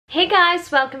Hey guys!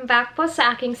 Welcome back po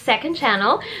sa aking second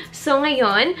channel. So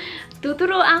ngayon,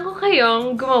 tuturuan ko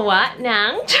kayong gumawa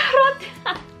ng charot!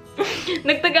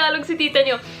 Nagtagalog si tita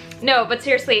nyo. No, but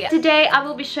seriously, today I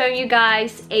will be showing you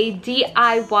guys a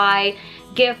DIY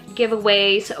gift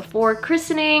giveaways for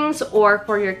christenings or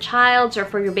for your child's or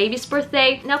for your baby's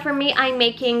birthday. Now for me, I'm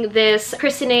making this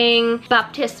christening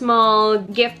baptismal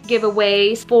gift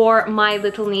giveaways for my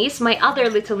little niece, my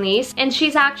other little niece, and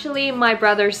she's actually my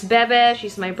brother's bebe,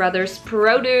 she's my brother's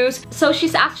produce. So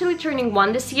she's actually turning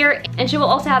 1 this year and she will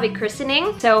also have a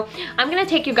christening. So I'm gonna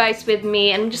take you guys with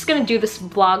me and I'm just gonna do this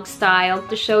vlog style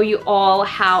to show you all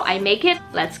how I make it.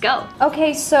 Let's go.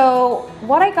 Okay, so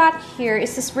what I got here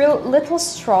is this real little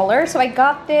stroller. So I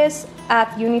got this at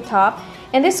Unitop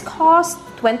and this cost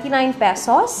 29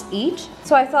 pesos each.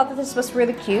 So I thought that this was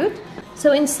really cute.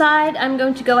 So inside I'm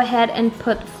going to go ahead and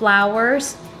put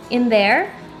flowers in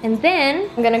there, and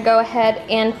then I'm gonna go ahead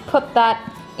and put that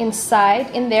inside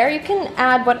in there. You can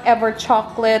add whatever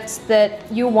chocolates that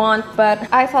you want,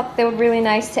 but I thought they were really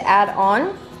nice to add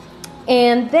on.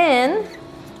 And then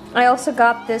I also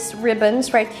got this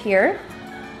ribbons right here,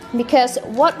 because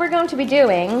what we're going to be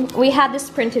doing, we had this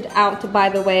printed out, by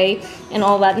the way, and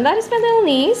all that. And that is my little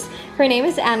niece. Her name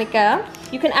is Annika.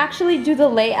 You can actually do the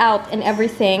layout and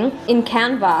everything in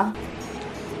Canva.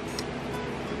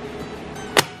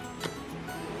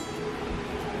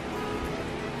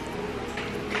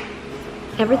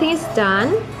 Everything is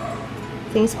done.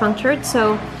 Things punctured.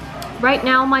 So right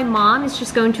now my mom is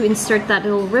just going to insert that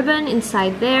little ribbon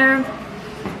inside there.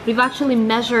 We've actually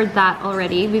measured that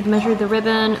already. We've measured the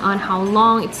ribbon on how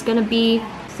long it's gonna be.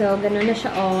 So ganun na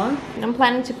siya all. And I'm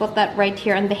planning to put that right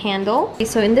here on the handle. Okay,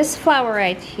 so in this flower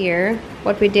right here,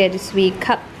 what we did is we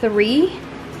cut 3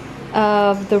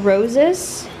 of the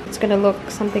roses. It's gonna look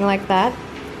something like that.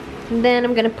 And then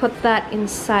I'm gonna put that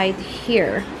inside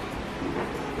here.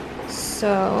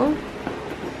 So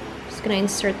just gonna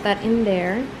insert that in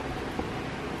there.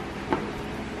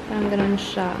 Parang ganun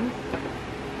siya.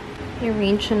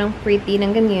 I-arrange siya ng pretty ng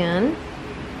ganyan.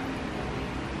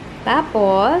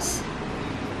 Tapos,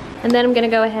 and then I'm gonna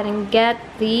go ahead and get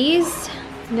these,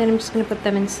 and then I'm just gonna put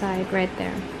them inside right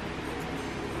there.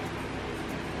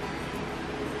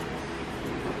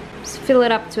 Just fill it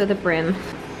up to the brim.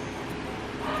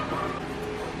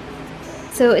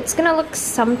 So it's gonna look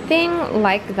something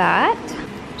like that.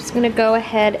 I'm just gonna go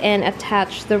ahead and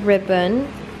attach the ribbon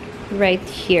right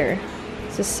here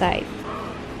to the side.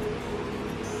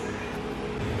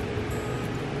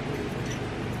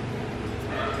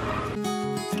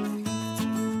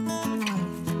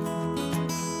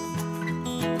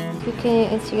 Okay,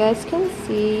 as you guys can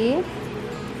see,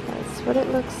 that's what it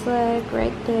looks like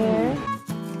right there.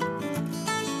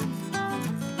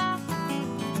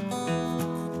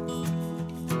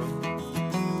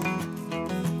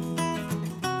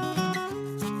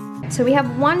 So we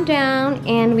have 1 down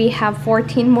and we have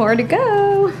 14 more to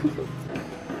go.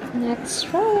 Next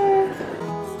row.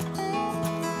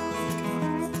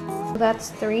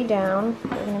 That's 3 down.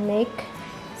 We're gonna make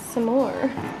some more.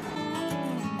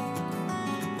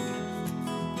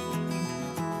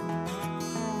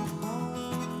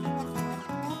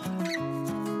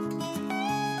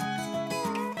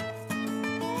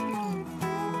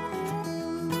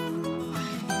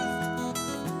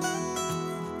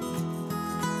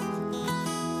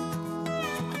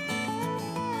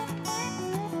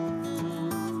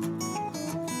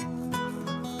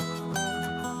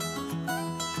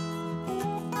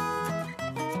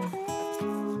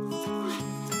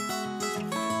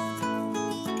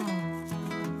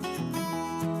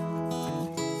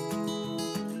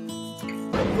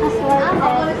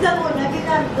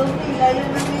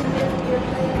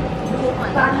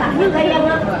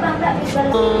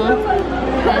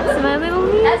 That's my little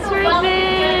niece right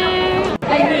there.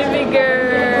 Baby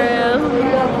girl.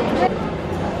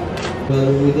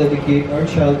 Well, we dedicate our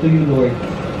child to you, Lord.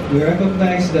 We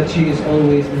recognize that she is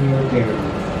always in your care.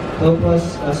 Help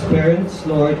us as parents,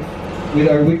 Lord, with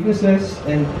our weaknesses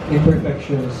and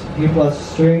imperfections. Give us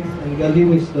strength and godly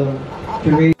wisdom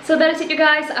to raise. So that is it, you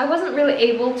guys. I wasn't really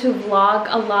able to vlog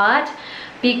a lot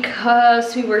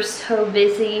because we were so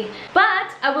busy, but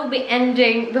I will be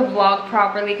ending the vlog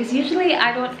properly, because usually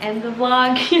I don't end the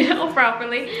vlog, you know,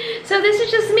 properly. So this is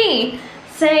just me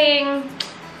saying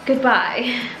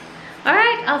goodbye.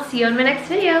 Alright, I'll see you on my next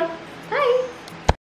video. Bye!